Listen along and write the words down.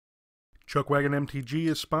ChuckWagon MTG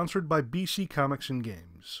is sponsored by BC Comics and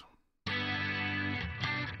Games.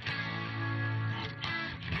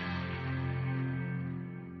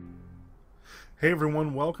 Hey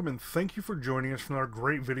everyone, welcome and thank you for joining us for our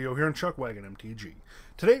great video here on ChuckWagon MTG.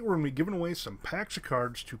 Today we're going to be giving away some packs of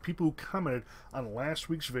cards to people who commented on last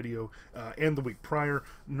week's video and the week prior.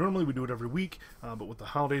 Normally we do it every week, but with the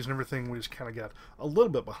holidays and everything we just kind of got a little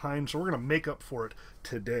bit behind, so we're going to make up for it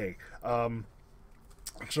today.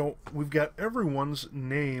 So we've got everyone's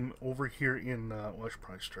name over here in, well, I should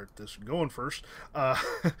probably start this going first,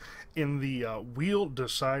 in the Wheel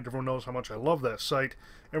Decide. Everyone knows how much I love that site.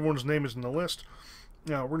 Everyone's name is in the list.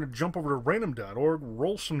 Now we're going to jump over to random.org,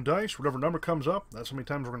 roll some dice, whatever number comes up, that's how many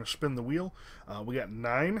times we're going to spin the wheel. We got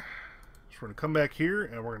 9, so we're going to come back here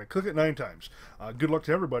and we're going to click it 9 times. Good luck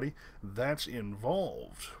to everybody that's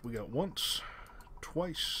involved. We got once,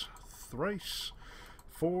 twice, thrice,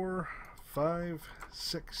 4, 5,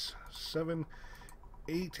 6, 7,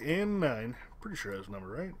 8, and 9. Pretty sure that's a number,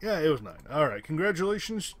 right? Yeah, it was 9. Alright,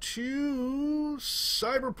 congratulations to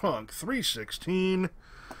Cyberpunk 316.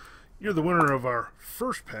 You're the winner of our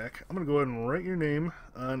first pack. I'm going to go ahead and write your name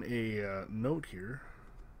on a note here.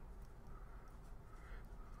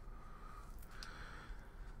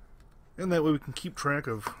 And that way we can keep track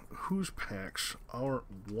of whose packs are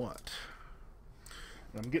what.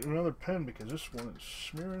 And I'm getting another pen because this one is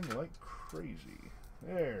smearing like crazy.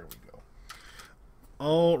 There we go.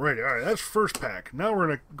 Alrighty, alright, that's first pack. Now we're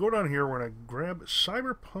going to go down here, we're going to grab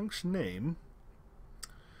Cyberpunk's name.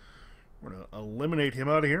 We're going to eliminate him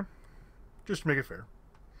out of here, just to make it fair.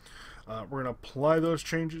 We're going to apply those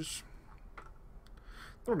changes.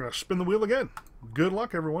 Then we're going to spin the wheel again. Good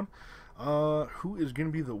luck, everyone. Who is going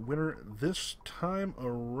to be the winner this time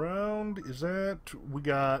around? Is that, we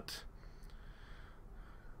got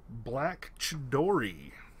Black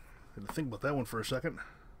Chidori. Had to think about that one for a second.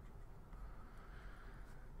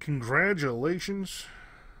 Congratulations.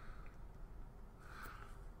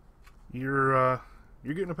 You're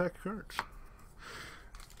getting a pack of cards.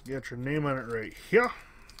 You got your name on it right here.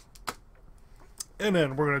 And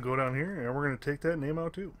then we're going to go down here and we're going to take that name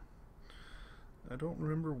out too. I don't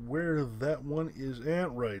remember where that one is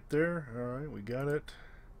at. Right there. Alright, we got it.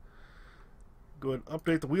 Go ahead and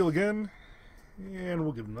update the wheel again. And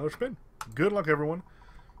we'll give it another spin. Good luck, everyone.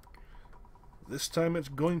 This time it's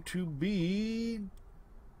going to be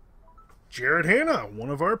Jared Hanna, one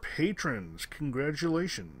of our patrons.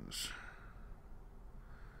 Congratulations.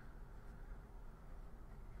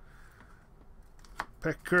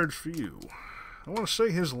 Pack cards for you. I want to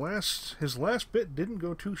say his last bit didn't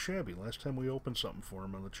go too shabby last time we opened something for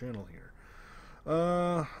him on the channel here.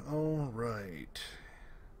 Alright.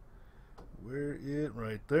 Where it?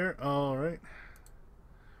 Right there. Alright.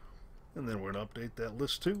 And then we're going to update that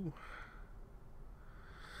list too.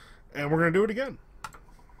 And we're going to do it again.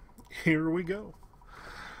 Here we go.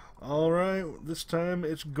 Alright, this time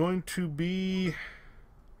it's going to be...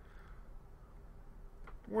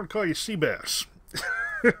 we're going to call you Seabass.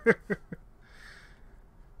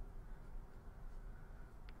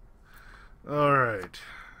 Alright.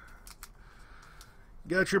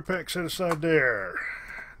 Got your pack set aside there.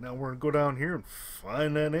 Now we're going to go down here and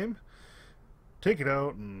find that name. Take it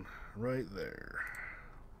out and right there.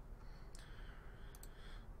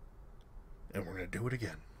 And we're going to do it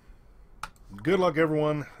again. Good luck,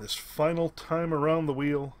 everyone. This final time around the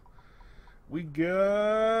wheel, we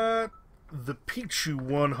got the Pichu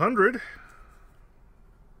 100.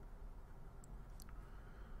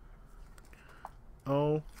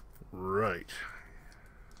 All right.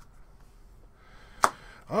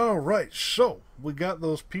 Alright, so we got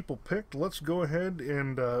those people picked. Let's go ahead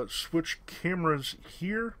and switch cameras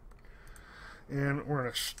here. And we're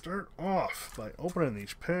going to start off by opening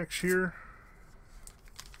these packs here.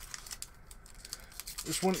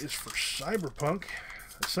 This one is for Cyberpunk.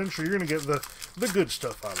 Essentially, you're going to get the good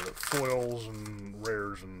stuff out of it. Foils and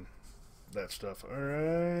rares and that stuff.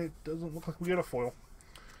 Alright, doesn't look like we got a foil.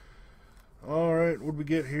 Alright, what did we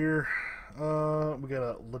get here? We got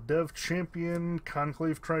a Ledev Champion,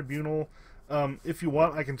 Conclave Tribunal. If you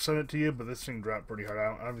want, I can send it to you, but this thing dropped pretty hard.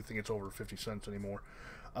 I don't even think it's over 50 cents anymore.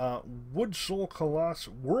 Wood Soul Colossus,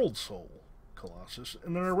 World Soul Colossus.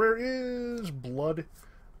 And then our rare is Blood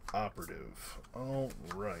Operative.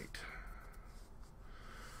 Alright.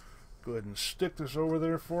 Go ahead and stick this over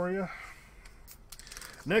there for you.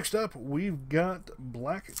 Next up, we've got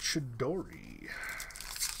Black Chidori.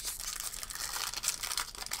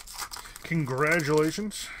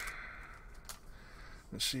 Congratulations.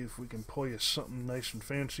 Let's see if we can pull you something nice and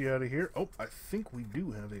fancy out of here. Oh, I think we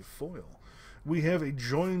do have a foil. We have a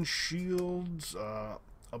Join Shields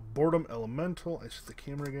a Boredom Elemental. I see the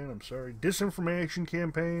camera again, I'm sorry. Disinformation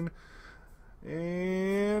Campaign.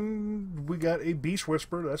 And we got a Beast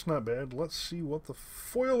Whisperer. That's not bad. Let's see what the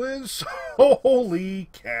foil is. Holy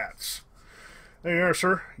cats. There you are,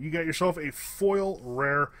 sir. You got yourself a foil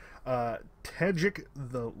rare Tajik,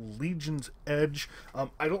 the Legion's Edge.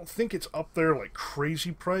 I don't think it's up there like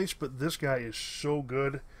crazy price, but this guy is so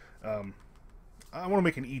good. I want to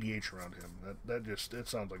make an EDH around him. It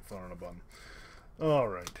sounds like fun on a bun. All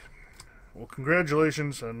right. Well,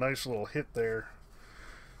 congratulations. A nice little hit there.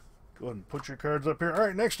 Go ahead and put your cards up here. All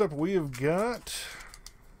right, next up we have got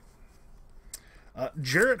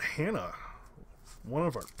Jarrett Hanna, one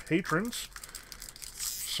of our patrons.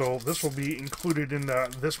 So this will be included in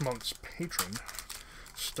this month's patron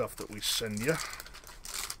stuff that we send you.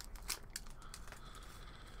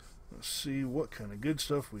 Let's see what kind of good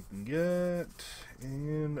stuff we can get.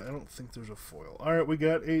 And I don't think there's a foil. All right, we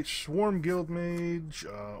got a Swarm Guildmage,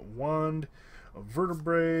 Wand, a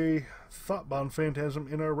Vertebrae, Thoughtbound Phantasm,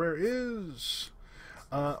 and our rare is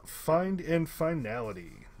Find and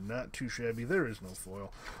Finality. Not too shabby. There is no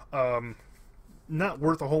foil. Not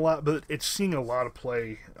worth a whole lot, but it's seeing a lot of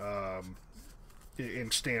play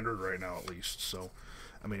in Standard right now, at least. So,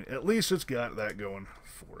 I mean, at least it's got that going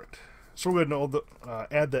for it. So we're going to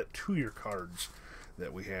add that to your cards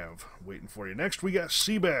that we have waiting for you. Next, we got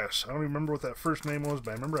Seabass. I don't remember what that first name was,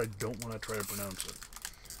 but I remember I don't want to try to pronounce it.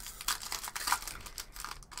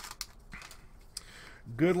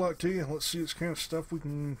 Good luck to you. Let's see what kind of stuff we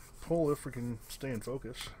can pull if we can stay in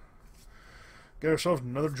focus. Got ourselves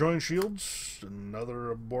another Join Shields,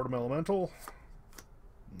 another Boredom Elemental,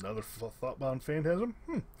 another Thoughtbound Phantasm,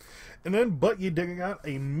 and then, but you got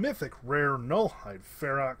a mythic rare Nullhide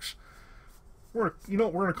Ferox. We're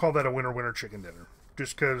gonna call that a winner chicken dinner,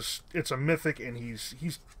 just because it's a mythic and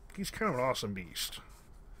he's kind of an awesome beast.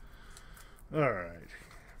 All right,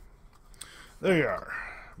 there you are.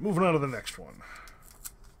 Moving on to the next one.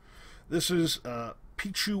 This is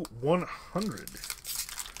Pichu 100.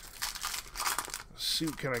 See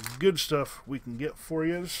what kind of good stuff we can get for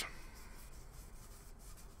you.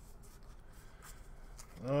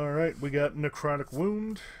 Alright, we got Necrotic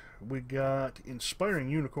Wound, we got Inspiring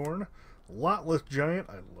Unicorn, Lotless Giant,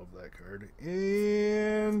 I love that card,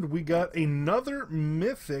 and we got another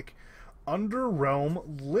Mythic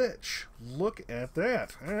Underrealm Lich. Look at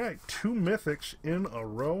that. Alright, 2 Mythics in a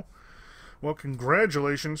row. Well,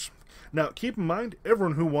 congratulations. Now, keep in mind,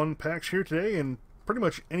 everyone who won packs here today, and pretty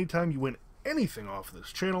much anytime you win anything off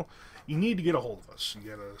this channel, you need to get a hold of us. You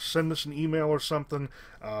gotta send us an email or something,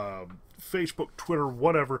 Facebook, Twitter,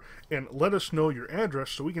 whatever, and let us know your address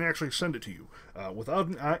so we can actually send it to you. Without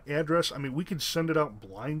an address, I mean, we could send it out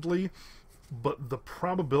blindly, but the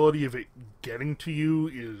probability of it getting to you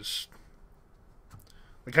is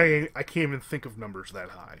like I can't even think of numbers that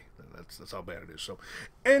high. That's how bad it is. So,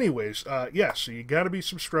 anyways, yeah, so you got to be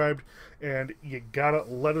subscribed, and you got to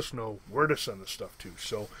let us know where to send this stuff to.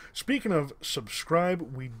 So, speaking of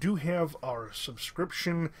subscribe, we do have our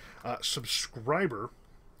subscription subscriber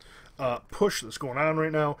push that's going on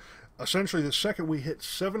right now. Essentially, the second we hit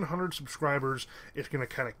 700 subscribers, it's going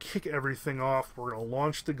to kind of kick everything off. We're going to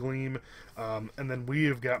launch the Gleam, and then we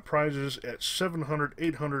have got prizes at 700,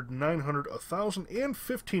 800, 900, 1,000, and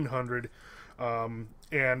 1,500.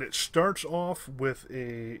 And it starts off with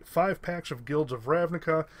 5 packs of Guilds of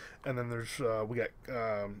Ravnica, and then there's we got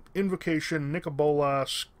Invocation,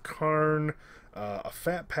 Nicobolas, Karn, a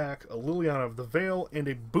Fat Pack, a Liliana of the Veil, and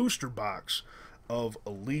a booster box of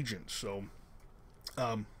Allegiance. So,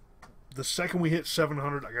 the second we hit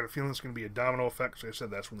 700, I got a feeling it's going to be a domino effect. Like I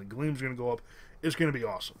said, that's when the Gleam's going to go up. It's going to be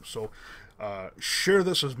awesome. So, share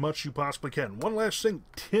this as much as you possibly can. One last thing,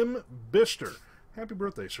 Tim Bister. Happy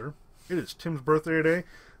birthday, sir. It is Tim's birthday today.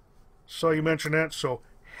 Saw you mention that, so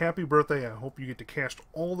happy birthday. I hope you get to cast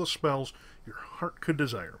all the spells your heart could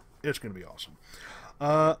desire. It's going to be awesome.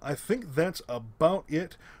 I think that's about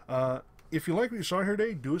it. If you like what you saw here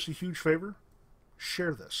today, do us a huge favor.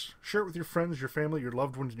 Share this. Share it with your friends, your family, your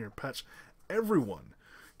loved ones, and your pets. Everyone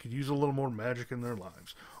could use a little more magic in their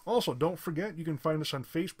lives. Also, don't forget, you can find us on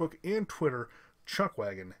Facebook and Twitter,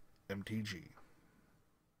 ChuckWagon MTG.